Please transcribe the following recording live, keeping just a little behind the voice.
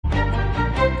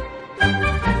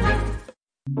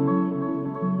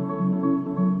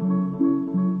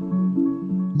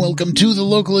Welcome to the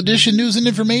Local Edition, news and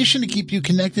information to keep you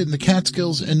connected in the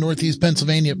Catskills and Northeast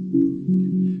Pennsylvania.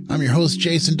 I'm your host,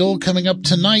 Jason Dole. Coming up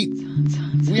tonight,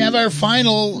 we have our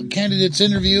final candidates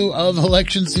interview of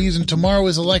election season. Tomorrow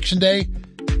is Election Day.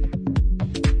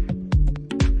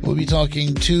 We'll be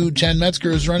talking to Jen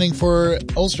Metzger, who's running for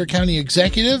Ulster County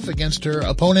Executive against her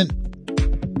opponent,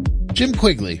 Jim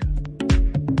Quigley.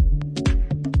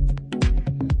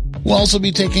 We'll also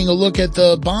be taking a look at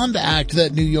the Bond Act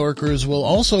that New Yorkers will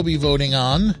also be voting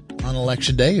on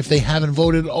Election Day, if they haven't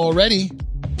voted already.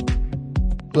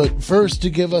 But first, to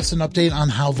give us an update on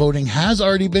how voting has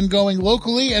already been going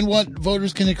locally and what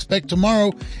voters can expect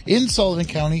tomorrow in Sullivan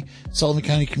County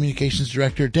Communications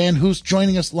Director Dan Hoos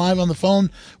joining us live on the phone.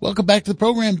 Welcome back to the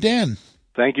program, Dan.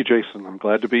 Thank you, Jason. I'm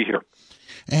glad to be here.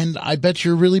 And I bet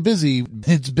you're really busy.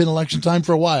 It's been election time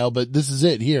for a while, but this is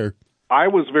it here. I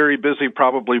was very busy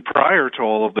probably prior to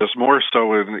all of this, more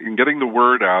so in getting the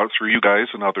word out through you guys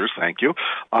and others, thank you,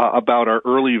 about our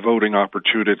early voting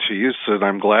opportunities. And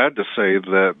I'm glad to say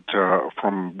that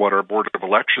from what our Board of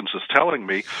Elections is telling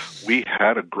me, we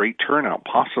had a great turnout,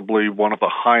 possibly one of the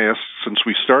highest since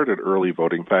we started early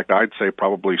voting. In fact, I'd say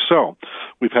probably so.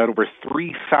 We've had over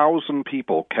 3,000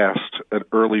 people cast an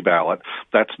early ballot.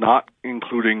 That's not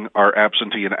including our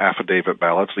absentee and affidavit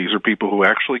ballots. These are people who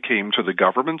actually came to the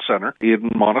government center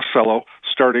in Monticello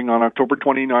starting on October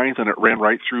 29th, and it ran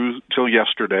right through till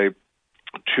yesterday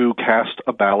to cast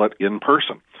a ballot in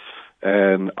person.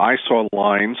 And I saw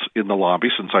lines in the lobby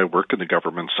since I work in the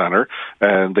government center,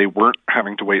 and they weren't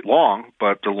having to wait long,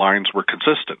 but the lines were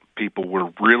consistent. People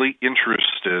were really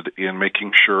interested in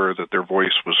making sure that their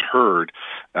voice was heard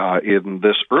in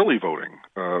this early voting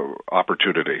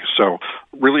opportunity. So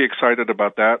really excited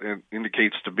about that. It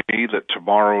indicates to me that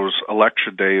tomorrow's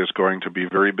election day is going to be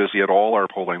very busy at all our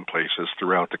polling places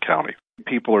throughout the county.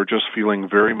 People are just feeling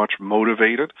very much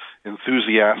motivated,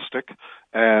 enthusiastic,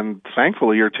 and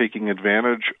thankfully are taking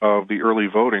advantage of the early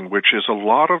voting, which is a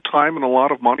lot of time and a lot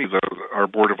of money that our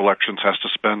Board of Elections has to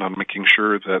spend on making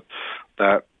sure that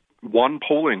one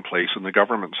polling place in the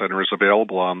government center is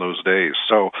available on those days.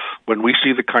 So when we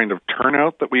see the kind of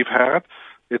turnout that we've had,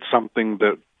 it's something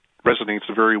that resonates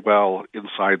very well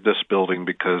inside this building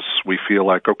because we feel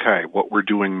like, okay, what we're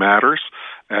doing matters,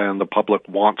 and the public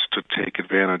wants to take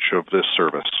advantage of this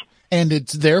service. And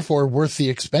it's therefore worth the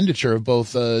expenditure of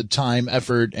both time,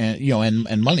 effort, and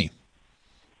money.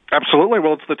 Absolutely.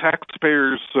 Well, it's the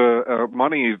taxpayers'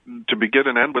 money to begin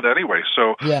and end with anyway.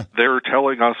 So They're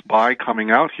telling us by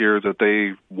coming out here that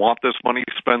they want this money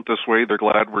spent this way. They're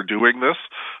glad we're doing this,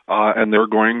 and they're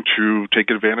going to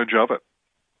take advantage of it.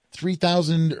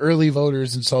 3,000 early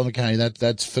voters in Sullivan County.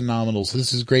 That's phenomenal. So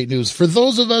this is great news. For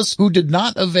those of us who did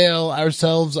not avail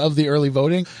ourselves of the early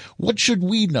voting, what should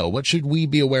we know? What should we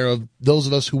be aware of, those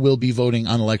of us who will be voting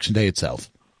on Election Day itself?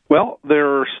 Well,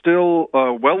 there are still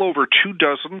well over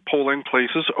 24 polling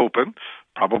places open.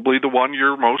 Probably the one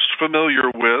you're most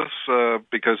familiar with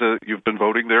because you've been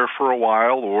voting there for a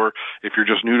while, or if you're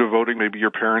just new to voting, maybe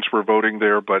your parents were voting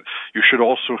there, but you should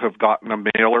also have gotten a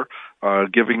mailer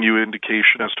giving you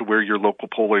indication as to where your local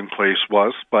polling place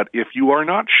was. But if you are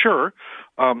not sure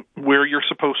where you're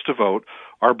supposed to vote,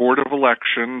 our Board of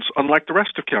Elections, unlike the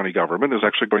rest of county government, is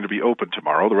actually going to be open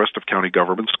tomorrow. The rest of county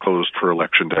government's closed for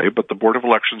Election Day, but the Board of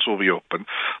Elections will be open.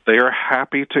 They are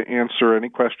happy to answer any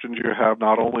questions you have,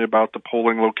 not only about the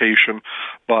polling location,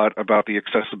 but about the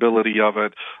accessibility of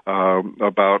it,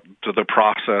 about the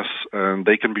process, and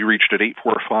they can be reached at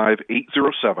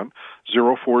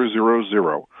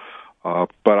 845-807-0400.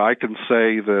 But I can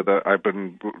say that I've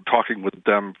been talking with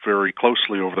them very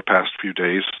closely over the past few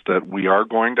days that we are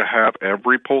going to have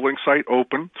every polling site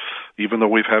open. Even though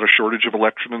we've had a shortage of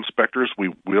election inspectors,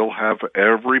 we will have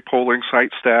every polling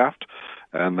site staffed,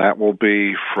 and that will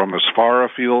be from as far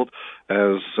afield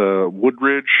as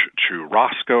Woodridge to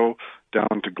Roscoe,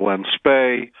 down to Glen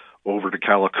Spey, over to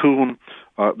Callicoon.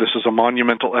 This is a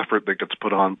monumental effort that gets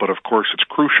put on, but of course it's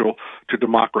crucial to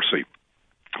democracy,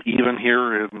 even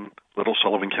here in Little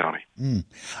Sullivan County.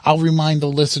 I'll remind the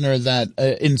listener that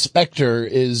inspector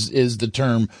is the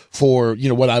term for,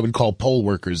 what I would call poll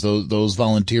workers, those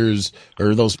volunteers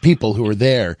or those people who are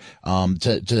there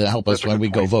to help us when we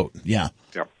go vote. Yeah.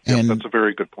 Yeah, that's a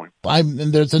very good point.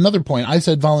 And there's another point. I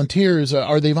said volunteers.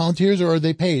 Are they volunteers or are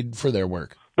they paid for their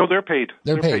work? No, they're paid.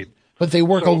 They're paid. But they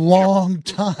work a long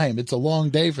time. It's a long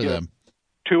day for them.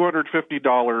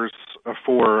 $250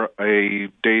 for a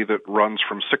day that runs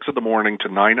from 6 in the morning to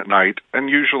 9 at night, and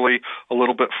usually a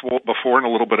little bit before and a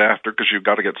little bit after, because you've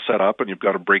got to get set up and you've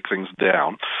got to break things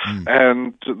down.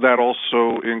 And that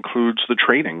also includes the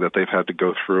training that they've had to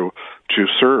go through to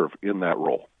serve in that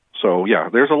role. So, yeah,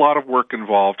 there's a lot of work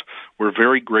involved. We're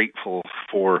very grateful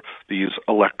for these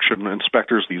election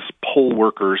inspectors, these poll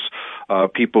workers,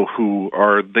 people who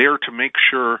are there to make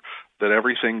sure that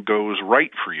everything goes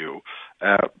right for you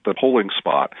at the polling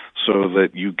spot so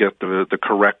that you get the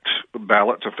correct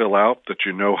ballot to fill out, that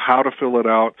you know how to fill it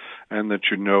out, and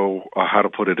that you know how to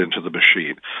put it into the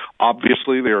machine.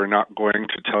 Obviously, they are not going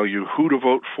to tell you who to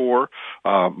vote for,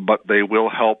 but they will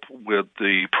help with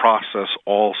the process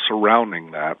all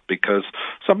surrounding that, because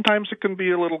sometimes it can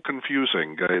be a little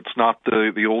confusing. It's not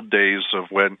the old days of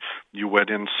when you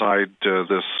went inside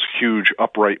this huge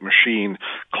upright machine,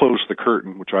 close the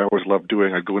curtain, which I always loved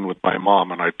doing. I'd go in with my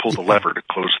mom and I'd pull the lever to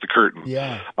close the curtain.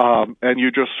 Yeah. And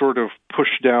you just sort of push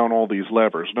down all these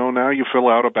levers. No, now you fill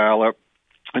out a ballot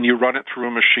and you run it through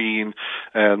a machine,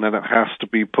 and then it has to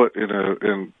be put in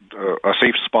a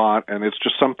safe spot, and it's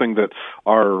just something that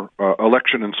our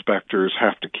election inspectors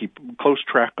have to keep close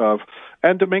track of,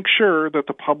 and to make sure that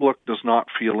the public does not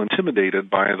feel intimidated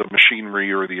by the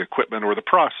machinery or the equipment or the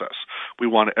process. We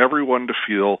want everyone to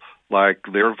feel like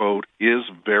their vote is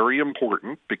very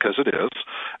important, because it is,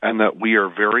 and that we are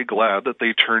very glad that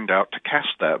they turned out to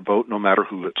cast that vote, no matter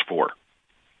who it's for.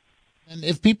 And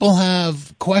if people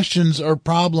have questions or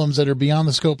problems that are beyond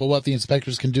the scope of what the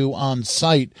inspectors can do on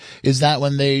site, is that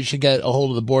when they should get a hold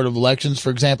of the Board of Elections? For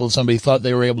example, if somebody thought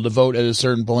they were able to vote at a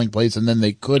certain polling place and then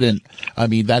they couldn't, I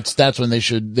mean, that's when they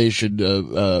should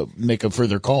make a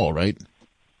further call, right?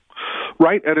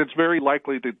 Right, and it's very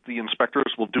likely that the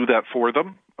inspectors will do that for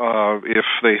them if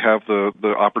they have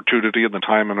the opportunity and the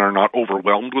time and are not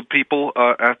overwhelmed with people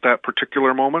at that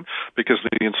particular moment, because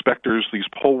the inspectors, these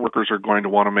poll workers, are going to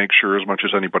want to make sure, as much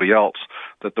as anybody else,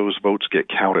 that those votes get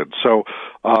counted. So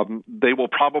they will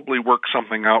probably work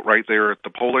something out right there at the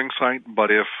polling site,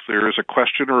 but if there is a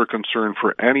question or a concern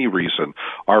for any reason,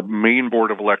 our main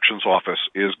Board of Elections office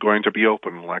is going to be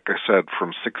open, like I said,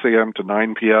 from 6 a.m. to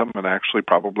 9 p.m., and actually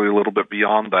probably a little bit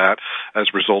beyond that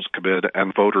as results come in,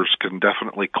 and voters can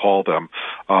definitely call them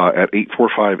at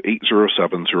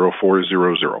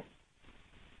 845-807-0400.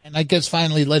 And I guess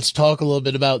finally, let's talk a little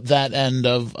bit about that end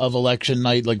of election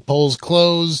night. Like, polls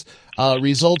close,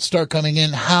 results start coming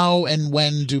in. How and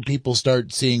when do people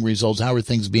start seeing results? How are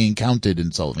things being counted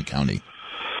in Sullivan County?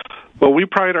 Well, we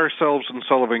pride ourselves in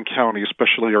Sullivan County,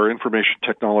 especially our Information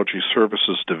Technology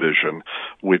Services Division,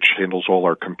 which handles all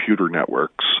our computer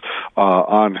networks,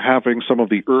 on having some of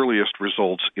the earliest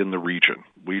results in the region.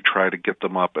 We try to get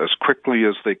them up as quickly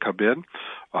as they come in,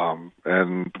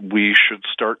 and we should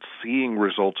start seeing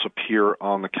results appear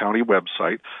on the county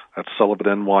website at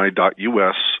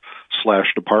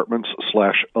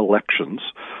sullivany.us/departments/elections.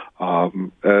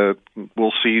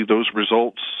 We'll see those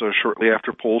results shortly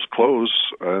after polls close,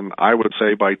 and I would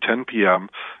say by 10 p.m.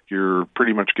 you're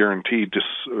pretty much guaranteed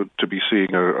to be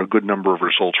seeing a good number of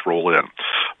results roll in.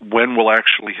 When we'll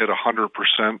actually hit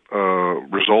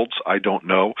 100% results, I don't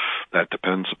know. That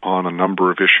depends upon a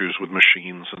number of issues with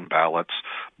machines and ballots,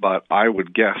 but I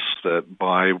would guess that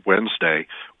by Wednesday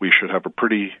we should have a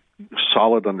pretty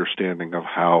solid understanding of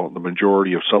how the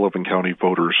majority of Sullivan County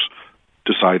voters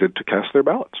decided to cast their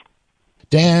ballots.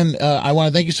 Dan, I want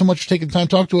to thank you so much for taking the time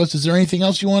to talk to us. Is there anything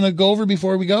else you want to go over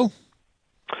before we go?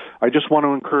 I just want to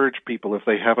encourage people, if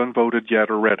they haven't voted yet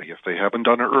already, if they haven't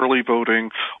done an early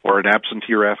voting or an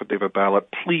absentee or affidavit ballot,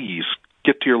 please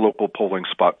get to your local polling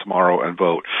spot tomorrow and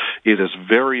vote. It is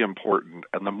very important,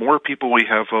 and the more people we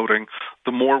have voting,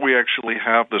 the more we actually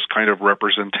have this kind of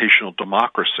representational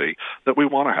democracy that we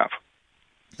want to have.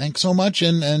 Thanks so much,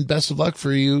 and best of luck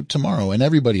for you tomorrow and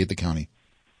everybody at the county.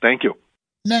 Thank you.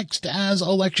 Next, as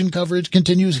election coverage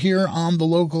continues here on the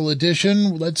Local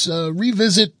Edition, let's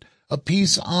revisit a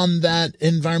piece on that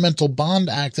Environmental Bond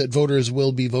Act that voters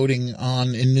will be voting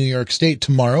on in New York State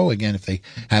tomorrow. Again, if they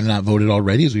have not voted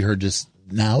already, as we heard just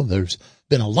now, there's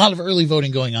been a lot of early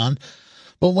voting going on.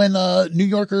 But when New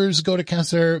Yorkers go to cast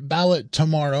their ballot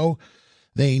tomorrow,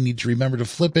 they need to remember to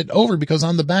flip it over, because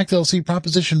on the back they'll see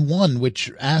Proposition 1,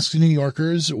 which asks New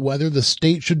Yorkers whether the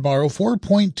state should borrow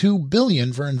 $4.2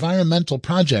 billion for environmental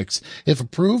projects. If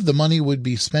approved, the money would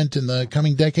be spent in the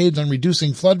coming decades on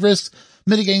reducing flood risks,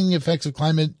 mitigating the effects of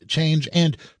climate change,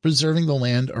 and preserving the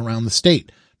land around the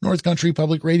state. North Country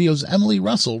Public Radio's Emily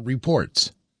Russell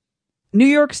reports. New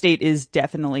York State is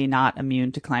definitely not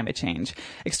immune to climate change.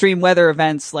 Extreme weather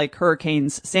events like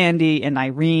Hurricanes Sandy and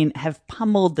Irene have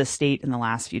pummeled the state in the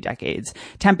last few decades.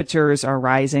 Temperatures are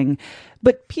rising.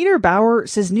 But Peter Bauer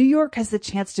says New York has the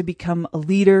chance to become a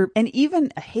leader and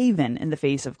even a haven in the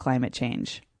face of climate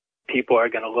change. People are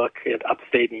going to look at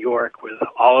upstate New York with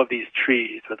all of these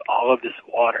trees, with all of this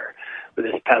water, with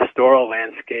this pastoral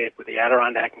landscape with the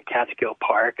Adirondack and Catskill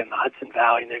Park and the Hudson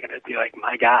Valley, and they're going to be like,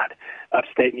 my God,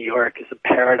 upstate New York is a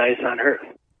paradise on earth.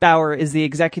 Bauer is the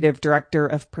executive director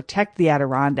of Protect the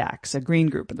Adirondacks, a green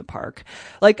group in the park.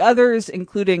 Like others,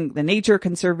 including the Nature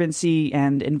Conservancy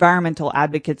and Environmental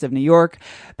Advocates of New York,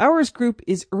 Bauer's group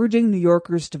is urging New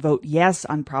Yorkers to vote yes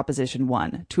on Proposition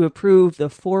 1 to approve the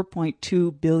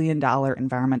 $4.2 billion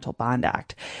Environmental Bond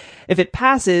Act. If it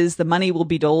passes, the money will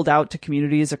be doled out to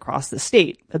communities across the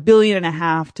state, $1.5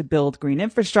 billion to build green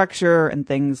infrastructure and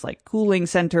things like cooling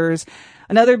centers.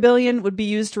 Another $1 billion would be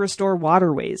used to restore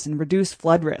waterways and reduce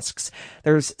flood risks.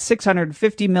 There's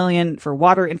 $650 million for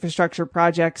water infrastructure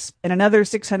projects and another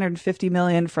 $650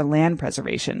 million for land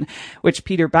preservation, which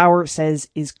Peter Bauer says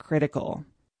is critical.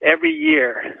 Every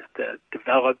year, the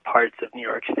developed parts of New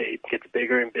York State gets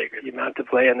bigger and bigger. The amount of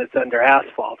land that's under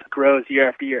asphalt grows year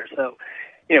after year. So,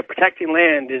 protecting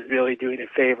land is really doing a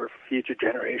favor for future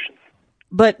generations.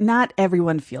 But not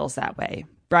everyone feels that way.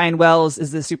 Brian Wells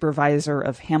is the supervisor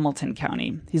of Hamilton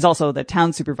County. He's also the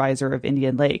town supervisor of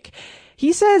Indian Lake.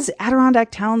 He says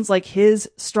Adirondack towns like his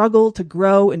struggle to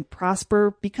grow and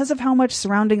prosper because of how much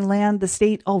surrounding land the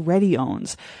state already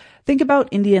owns. Think about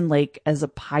Indian Lake as a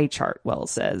pie chart,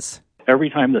 Wells says. Every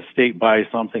time the state buys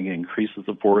something, it increases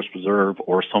the forest reserve,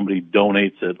 or somebody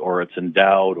donates it, or it's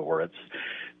endowed, or it's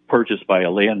purchased by a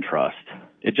land trust.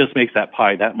 It just makes that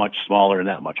pie that much smaller and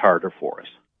that much harder for us.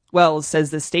 Wells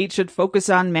says the state should focus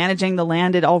on managing the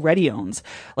land it already owns,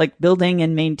 like building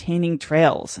and maintaining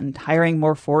trails and hiring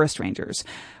more forest rangers.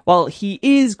 While he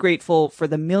is grateful for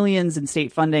the millions in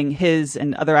state funding his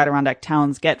and other Adirondack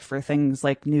towns get for things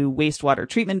like new wastewater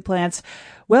treatment plants,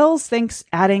 Wells thinks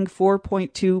adding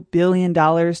 $4.2 billion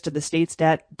to the state's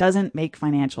debt doesn't make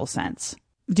financial sense.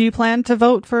 Do you plan to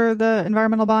vote for the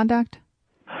Environmental Bond Act?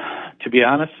 To be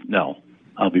honest, no.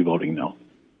 I'll be voting no.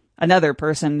 Another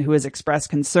person who has expressed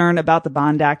concern about the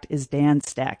Bond Act is Dan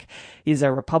Steck. He's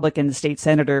a Republican state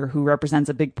senator who represents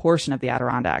a big portion of the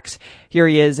Adirondacks. Here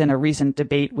he is in a recent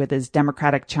debate with his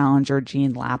Democratic challenger,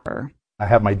 Gene Lapper. I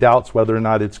have my doubts whether or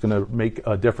not it's going to make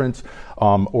a difference,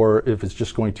 or if it's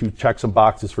just going to check some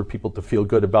boxes for people to feel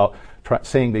good about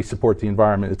saying they support the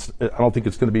environment. I don't think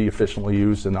it's going to be efficiently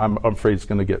used, and I'm afraid it's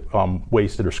going to get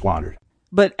wasted or squandered.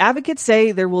 But advocates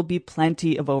say there will be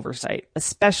plenty of oversight,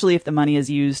 especially if the money is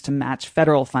used to match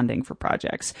federal funding for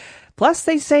projects. Plus,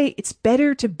 they say it's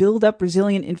better to build up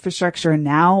resilient infrastructure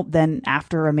now than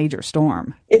after a major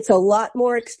storm. It's a lot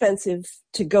more expensive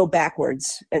to go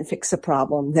backwards and fix a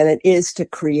problem than it is to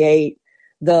create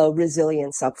the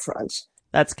resilience up front.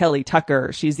 That's Kelly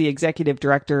Tucker. She's the executive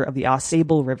director of the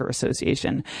Ausable River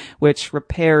Association, which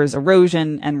repairs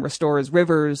erosion and restores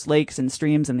rivers, lakes, and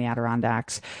streams in the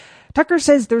Adirondacks. Tucker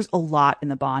says there's a lot in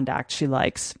the Bond Act she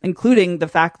likes, including the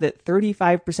fact that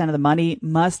 35% of the money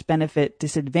must benefit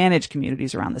disadvantaged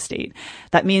communities around the state.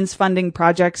 That means funding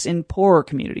projects in poorer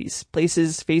communities,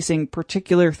 places facing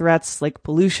particular threats like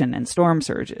pollution and storm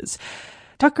surges.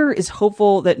 Tucker is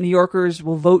hopeful that New Yorkers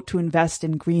will vote to invest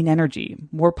in green energy,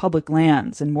 more public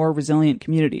lands, and more resilient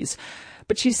communities.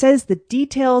 But she says the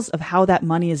details of how that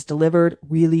money is delivered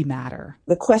really matter.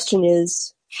 The question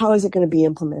is, how is it going to be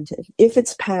implemented? If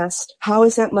it's passed, how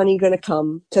is that money going to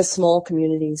come to small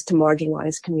communities, to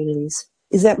marginalized communities?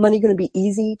 Is that money going to be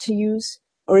easy to use,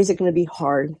 or is it going to be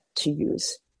hard to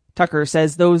use? Tucker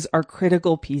says those are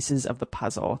critical pieces of the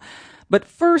puzzle. But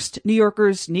first, New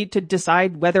Yorkers need to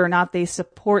decide whether or not they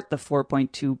support the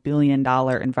 $4.2 billion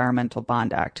Environmental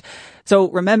Bond Act. So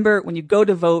remember, when you go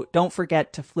to vote, don't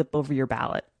forget to flip over your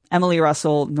ballot. Emily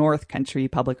Russell, North Country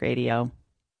Public Radio.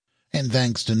 And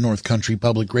thanks to North Country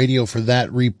Public Radio for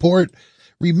that report.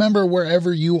 Remember,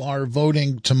 wherever you are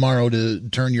voting tomorrow, to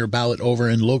turn your ballot over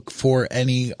and look for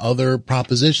any other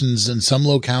propositions. In some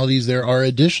localities, there are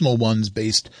additional ones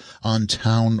based on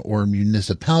town or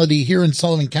municipality. Here in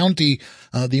Sullivan County,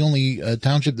 the only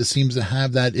township that seems to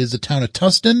have that is the town of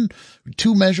Tustin.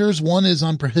 Two measures. One is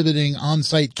on prohibiting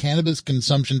on-site cannabis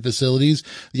consumption facilities.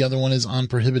 The other one is on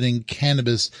prohibiting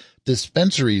cannabis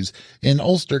dispensaries. In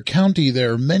Ulster County,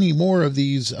 there are many more of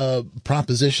these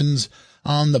propositions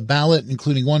on the ballot,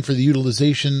 including one for the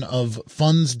utilization of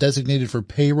funds designated for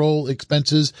payroll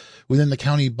expenses within the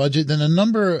county budget. Then a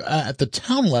number at the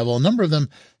town level, a number of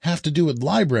them have to do with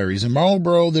libraries. In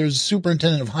Marlborough, there's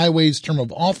Superintendent of Highways term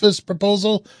of office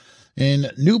proposal.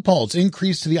 In New Paltz,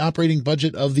 increase to the operating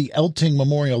budget of the Elting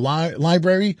Memorial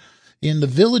Library. In the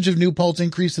Village of New Paltz,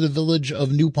 increase to the Village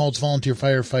of New Paltz Volunteer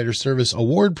Firefighter Service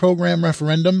Award Program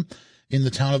referendum. In the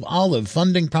town of Olive,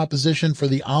 funding proposition for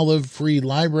the Olive Free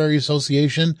Library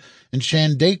Association. In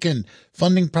Shandaken,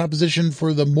 funding proposition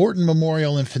for the Morton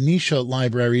Memorial and Phoenicia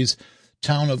Libraries.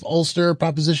 Town of Ulster, a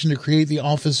proposition to create the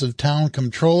Office of Town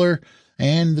Comptroller,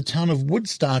 and the Town of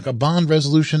Woodstock, a bond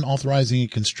resolution authorizing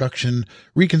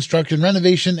reconstruction,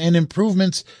 renovation, and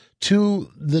improvements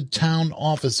to the town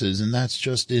offices. And that's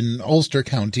just in Ulster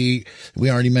County.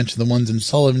 We already mentioned the ones in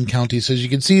Sullivan County. So as you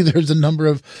can see, there's a number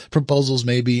of proposals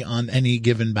maybe on any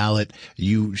given ballot.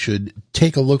 You should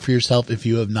take a look for yourself if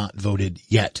you have not voted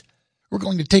yet. We're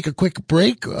going to take a quick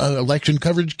break. Election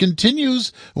coverage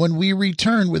continues when we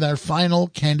return with our final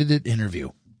candidate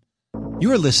interview.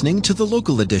 You're listening to The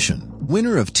Local Edition,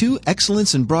 winner of 2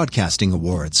 Excellence in Broadcasting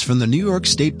Awards from the New York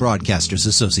State Broadcasters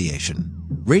Association.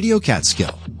 Radio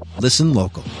Catskill. Listen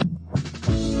local.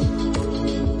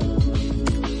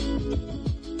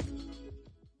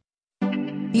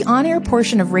 The on-air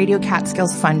portion of Radio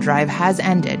Catskill's fund drive has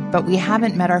ended, but we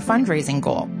haven't met our fundraising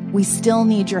goal. We still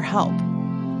need your help.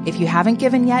 If you haven't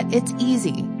given yet, it's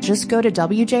easy. Just go to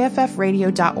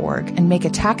wjffradio.org and make a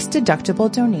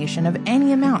tax-deductible donation of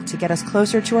any amount to get us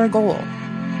closer to our goal.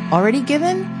 Already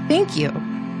given? Thank you.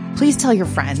 Please tell your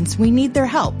friends. We need their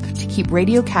help to keep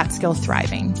Radio Catskill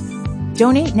thriving.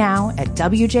 Donate now at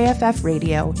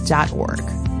wjffradio.org.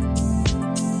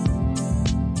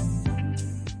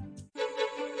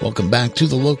 Welcome back to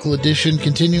The Local Edition.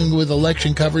 Continuing with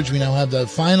election coverage, we now have the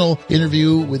final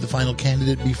interview with the final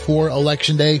candidate before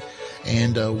Election Day.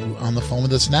 And on the phone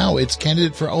with us now, it's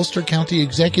candidate for Ulster County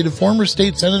Executive, former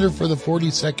state senator for the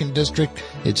 42nd District.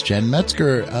 It's Jen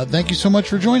Metzger. Thank you so much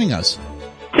for joining us.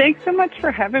 Thanks so much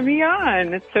for having me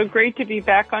on. It's so great to be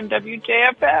back on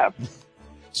WJFF.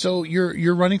 So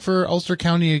you're running for Ulster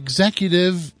County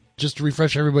Executive. Just to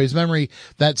refresh everybody's memory,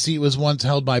 that seat was once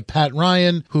held by Pat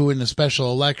Ryan, who in a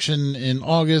special election in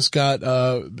August got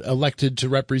elected to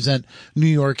represent New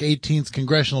York 18th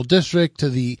Congressional District to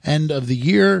the end of the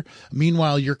year.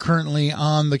 Meanwhile, you're currently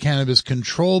on the Cannabis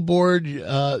Control Board.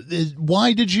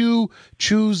 Why did you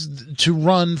choose to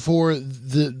run for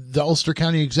the Ulster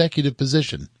County Executive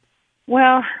position?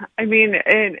 Well, I mean,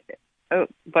 the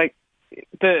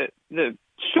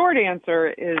short answer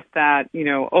is that,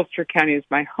 Ulster County is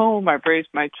my home. I've raised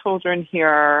my children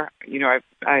here.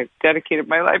 I've dedicated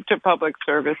my life to public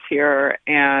service here,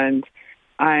 and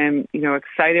I'm,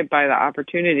 excited by the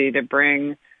opportunity to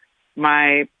bring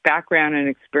my background and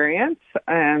experience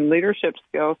and leadership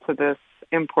skills to this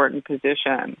important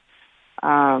position.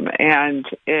 And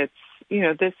it's,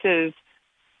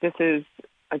 this is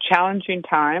a challenging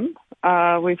time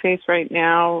we face right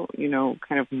now,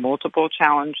 kind of multiple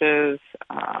challenges,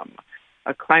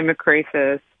 a climate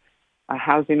crisis, a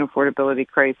housing affordability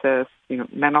crisis,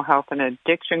 mental health and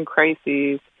addiction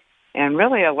crises, and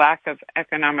really a lack of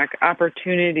economic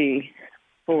opportunity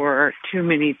for too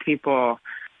many people.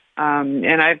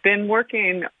 And I've been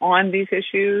working on these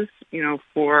issues,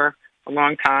 for a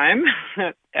long time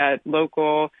at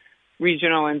local,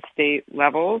 regional, and state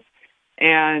levels.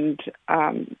 And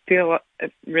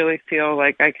really feel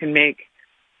like I can make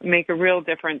a real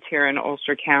difference here in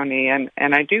Ulster County. And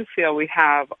I do feel we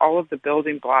have all of the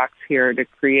building blocks here to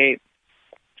create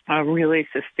a really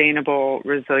sustainable,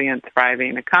 resilient,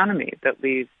 thriving economy that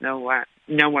leaves no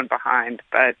one behind.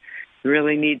 But we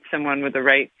really need someone with the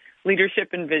right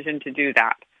leadership and vision to do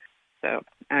that. So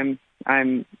I'm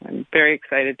very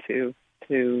excited to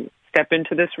step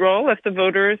into this role if the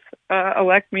voters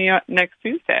elect me next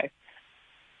Tuesday.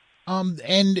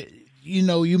 And,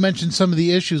 you mentioned some of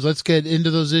the issues. Let's get into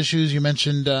those issues. You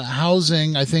mentioned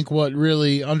housing. I think what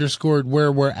really underscored where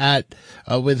we're at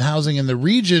with housing in the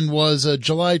region was a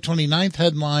July 29th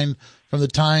headline from the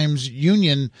Times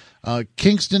Union.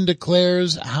 Kingston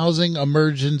declares housing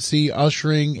emergency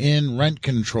ushering in rent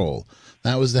control.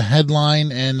 That was the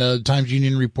headline, and Times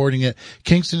Union reporting it.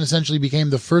 Kingston essentially became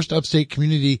the first upstate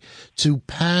community to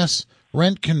pass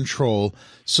rent control.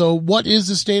 So what is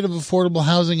the state of affordable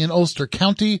housing in Ulster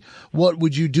County? What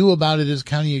would you do about it as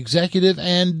county executive?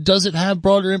 And does it have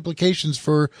broader implications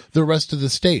for the rest of the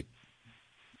state?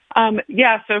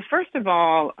 So first of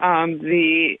all,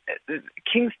 the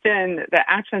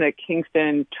action that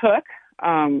Kingston took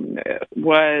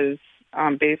was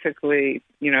basically,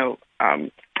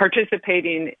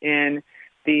 participating in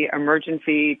the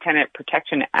Emergency Tenant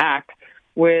Protection Act,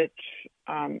 which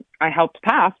I helped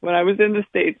pass when I was in the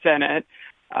state Senate,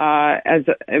 as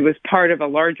it was part of a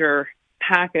larger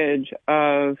package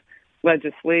of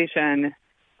legislation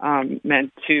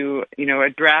meant to,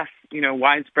 address,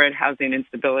 widespread housing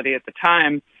instability at the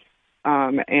time,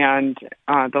 and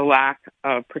the lack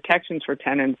of protections for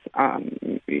tenants,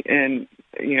 in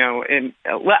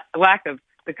lack of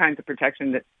the kinds of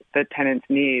protection that tenants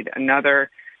need.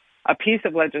 A piece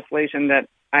of legislation that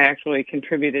I actually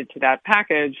contributed to that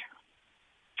package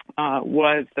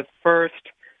was the first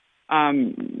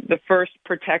the first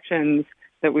protections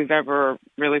that we've ever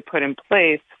really put in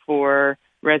place for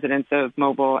residents of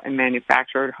mobile and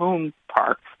manufactured home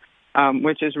parks,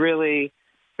 which is really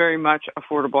very much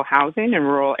affordable housing in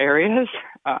rural areas.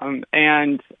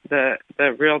 And the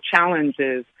real challenge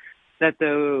is that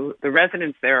the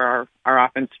residents there are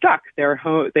often stuck.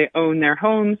 They own their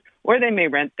homes, or they may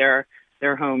rent their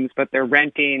homes, but they're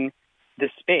renting the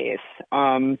space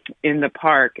in the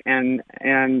park and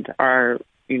are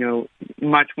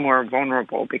much more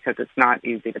vulnerable because it's not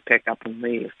easy to pick up and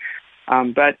leave.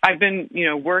 But I've been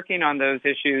working on those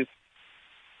issues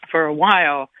for a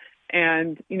while,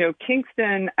 and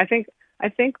Kingston, I think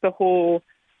the whole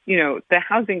the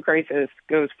housing crisis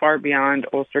goes far beyond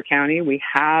Ulster County. We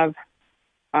have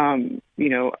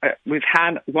we've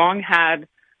long had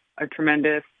a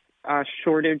tremendous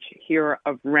shortage here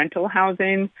of rental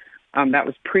housing. That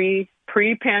was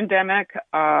pre-pandemic,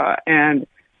 and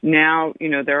now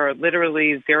there are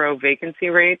literally zero vacancy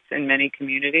rates in many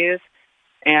communities,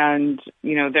 and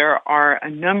there are a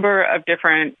number of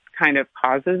different kind of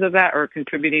causes of that or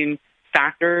contributing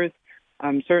factors.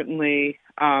 Certainly,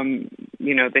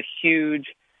 the huge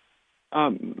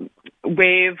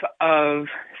wave of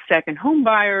second home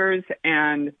buyers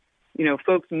and,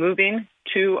 folks moving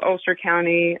to Ulster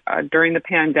County during the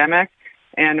pandemic.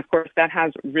 And of course, that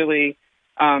has really,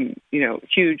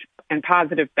 huge and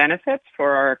positive benefits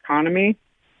for our economy.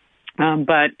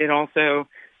 But it also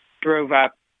drove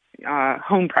up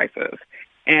home prices.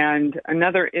 And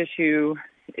another issue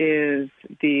is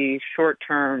the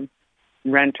short-term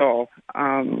rental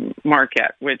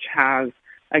market, which has,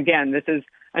 again, this is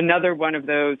another one of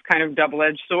those kind of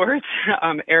double-edged swords.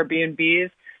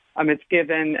 Airbnbs, it's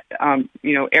given,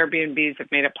 Airbnbs have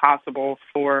made it possible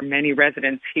for many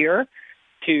residents here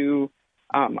to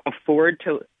afford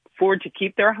to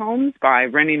keep their homes by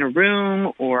renting a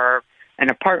room or an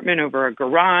apartment over a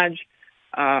garage.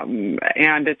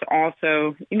 And it's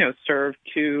also, served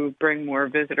to bring more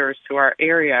visitors to our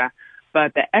area.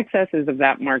 But the excesses of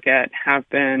that market have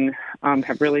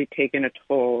really taken a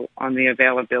toll on the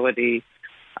availability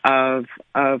of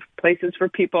places for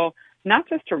people, not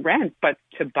just to rent, but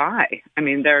to buy. I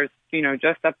mean, there's,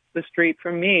 just up the street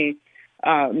from me,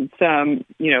 some,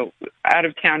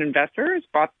 out-of-town investors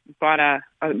bought a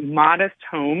modest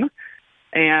home,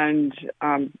 and,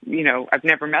 I've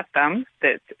never met them.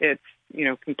 It's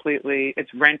completely,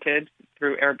 it's rented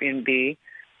through Airbnb.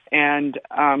 And,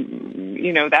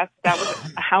 that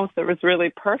was a house that was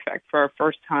really perfect for a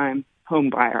first-time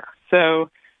home buyer. So,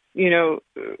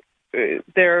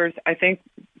 I think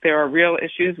there are real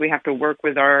issues. We have to work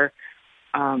with our,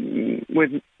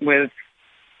 with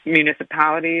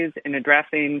municipalities in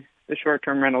addressing the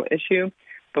short-term rental issue,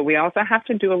 but we also have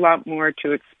to do a lot more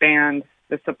to expand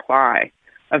the supply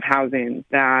of housing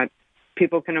that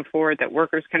people can afford, that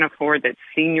workers can afford, that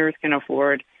seniors can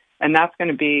afford. And that's going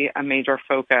to be a major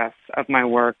focus of my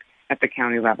work at the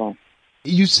county level.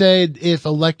 You said if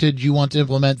elected, you want to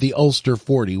implement the Ulster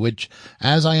 40, which,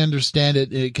 as I understand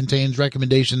it, it contains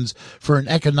recommendations for an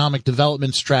economic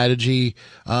development strategy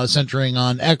centering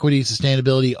on equity,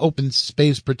 sustainability, open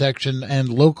space protection, and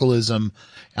localism.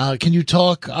 Can you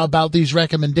talk about these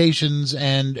recommendations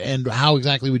and how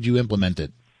exactly would you implement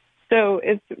it? So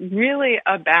it's really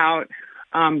about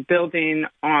building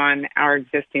on our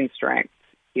existing strengths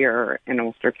here in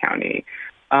Ulster County.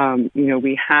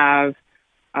 We have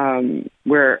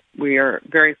we are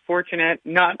very fortunate,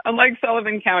 not unlike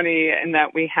Sullivan County, in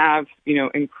that we have,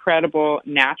 incredible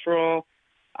natural,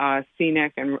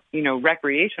 scenic and,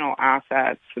 recreational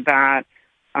assets that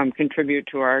contribute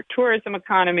to our tourism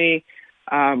economy.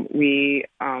 We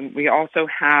also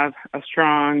have a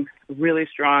really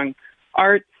strong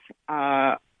arts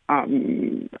and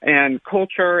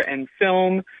culture and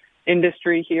film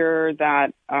industry here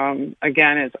that,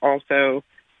 again, is also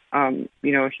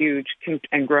a huge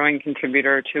and growing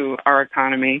contributor to our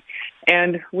economy.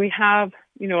 And we have,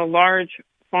 a large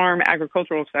farm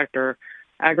agricultural sector.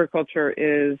 Agriculture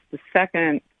is the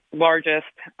second largest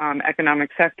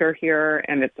economic sector here,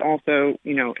 and it's also,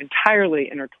 entirely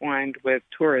intertwined with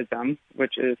tourism,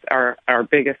 which is our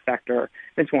biggest sector.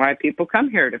 It's why people come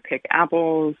here to pick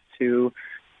apples, to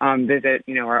visit,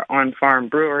 our on-farm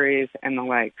breweries and the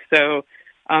like. So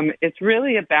it's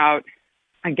really about,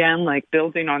 again, like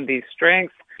building on these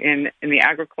strengths. In the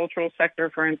agricultural sector,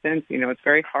 for instance, it's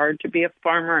very hard to be a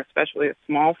farmer, especially a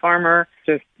small farmer.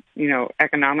 Just,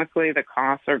 economically, the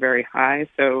costs are very high.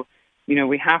 So,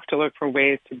 we have to look for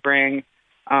ways to bring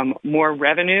more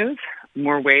revenues,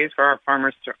 more ways for our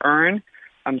farmers to earn.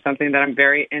 Something that I'm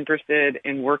very interested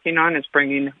in working on is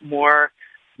bringing more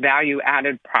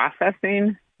value-added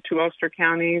processing to Ulster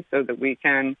County so that we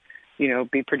can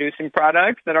be producing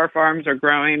products that our farms are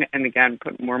growing, and again,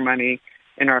 put more money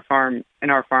in our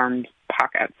farms'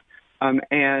 pockets,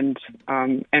 and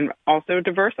also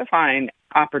diversifying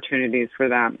opportunities for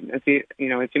them. As you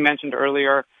mentioned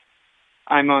earlier,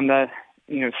 I'm on the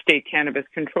state cannabis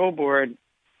control board,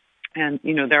 and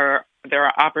there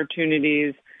are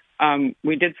opportunities.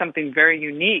 We did something very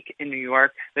unique in New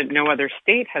York that no other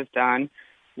state has done,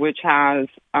 which has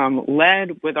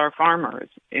led with our farmers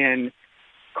in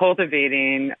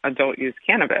cultivating adult use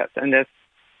cannabis. And this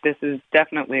is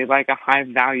definitely like a high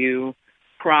value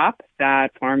crop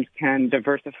that farms can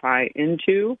diversify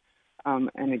into,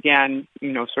 and again,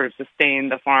 sort of sustain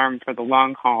the farm for the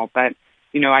long haul. But,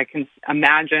 I can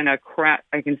imagine a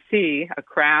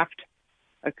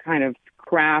kind of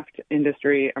craft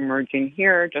industry emerging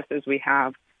here, just as we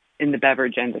have in the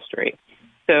beverage industry.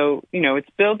 So, it's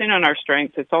building on our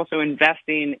strengths. It's also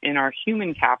investing in our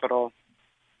human capital.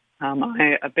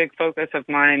 A big focus of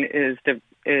mine is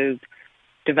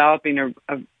developing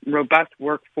a robust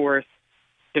workforce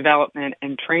development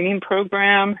and training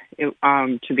program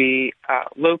to be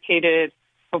located,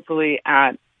 hopefully,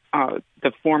 at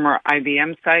the former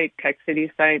IBM site, Tech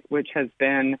City site, which has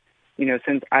been,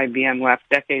 since IBM left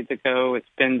decades ago, it's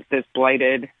been this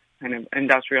blighted kind of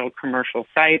industrial commercial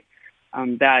site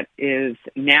that is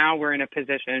now we're in a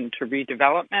position to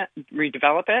redevelop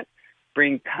it,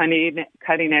 bring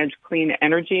cutting-edge clean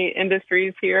energy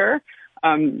industries here.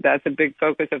 That's a big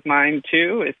focus of mine,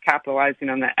 too, is capitalizing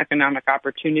on the economic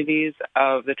opportunities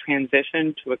of the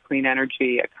transition to a clean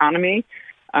energy economy.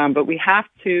 But we have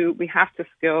to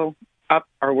skill up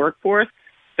our workforce.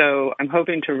 So I'm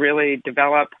hoping to really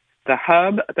develop the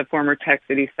hub at the former Tech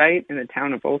City site in the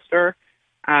town of Ulster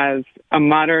as a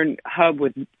modern hub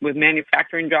with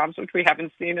manufacturing jobs, which we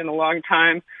haven't seen in a long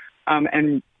time,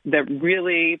 and that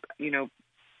really,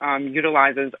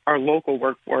 utilizes our local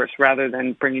workforce rather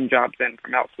than bringing jobs in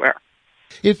from elsewhere.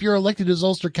 If you're elected as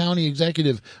Ulster County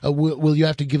executive, will you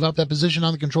have to give up that position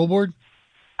on the control board?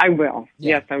 I will.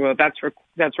 Yeah. Yes, I will. That's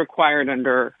required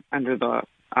under the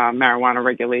Marijuana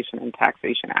Regulation and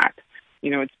Taxation Act.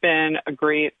 It's been a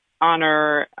great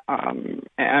honor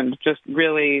and just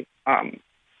really,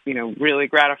 really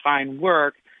gratifying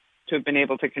work to have been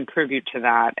able to contribute to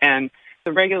that. And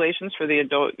the regulations for the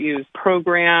adult use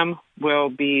program will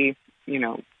be,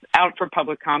 out for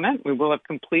public comment. We will have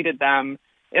completed them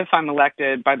if I'm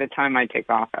elected by the time I take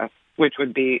office, which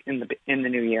would be in the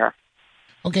new year.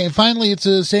 Okay, and finally, it's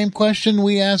the same question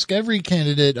we ask every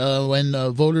candidate when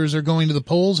voters are going to the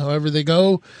polls, however they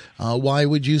go. Why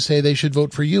would you say they should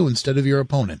vote for you instead of your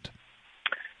opponent?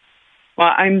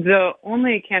 Well, I'm the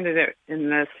only candidate in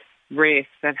this race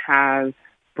that has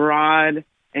broad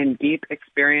and deep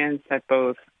experience at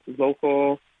both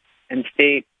local and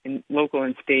state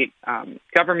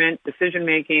government decision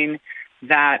making,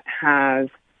 that has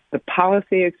the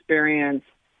policy experience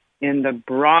in the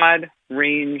broad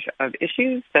range of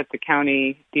issues that the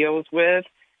county deals with,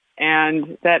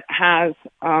 and that has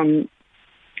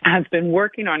been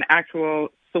working on actual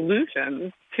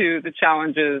solutions to the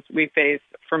challenges we face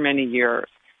for many years.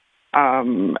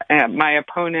 And my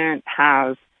opponent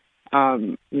has,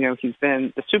 he's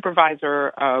been the supervisor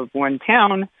of one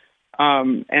town,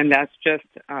 and that's just,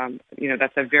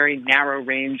 that's a very narrow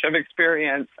range of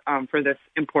experience for this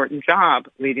important job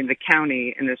leading the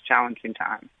county in this challenging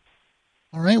time.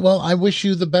 All right. Well, I wish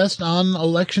you the best on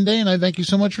Election Day, and I thank you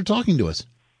so much for talking to us.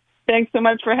 Thanks so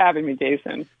much for having me,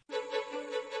 Jason.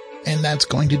 And that's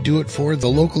going to do it for the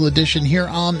local edition here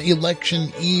on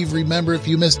Election Eve. Remember, if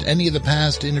you missed any of the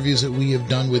past interviews that we have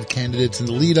done with candidates in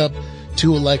the lead up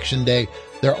to Election Day,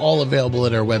 they're all available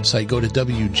at our website. Go to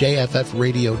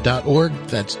WJFFradio.org.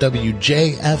 That's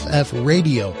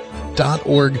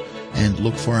WJFFradio.org. And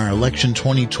look for our Election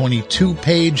 2022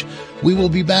 page. We will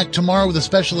be back tomorrow with a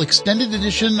special extended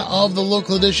edition of the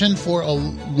local edition for a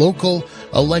local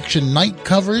election night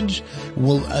coverage.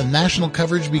 National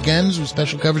coverage begins with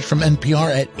special coverage from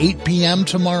NPR at 8 p.m.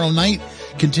 tomorrow night.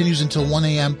 Continues until 1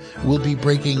 a.m. We'll be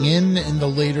breaking in the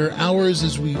later hours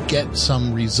as we get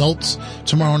some results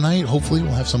tomorrow night. Hopefully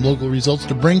we'll have some local results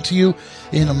to bring to you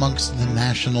in amongst the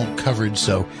national coverage.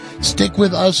 So stick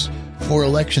with us for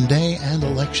Election Day and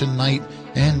Election Night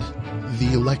and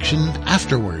the election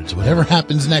afterwards. Whatever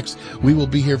happens next, we will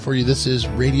be here for you. This is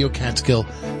Radio Catskill.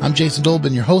 I'm Jason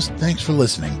Dolbin, your host. Thanks for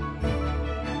listening.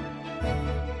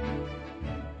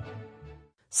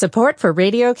 Support for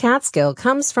Radio Catskill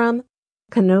comes from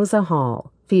Canosa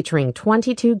Hall, featuring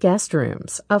 22 guest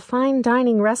rooms, a fine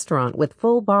dining restaurant with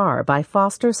full bar by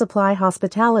Foster Supply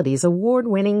Hospitality's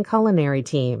award-winning culinary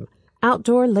team,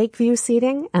 outdoor lakeview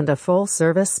seating, and a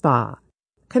full-service spa.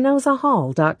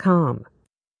 CanosaHall.com.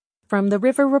 from the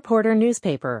River Reporter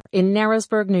newspaper in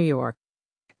Narrowsburg, New York,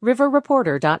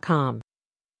 riverreporter.com,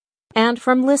 and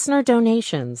from listener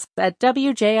donations at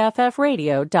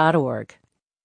wjffradio.org.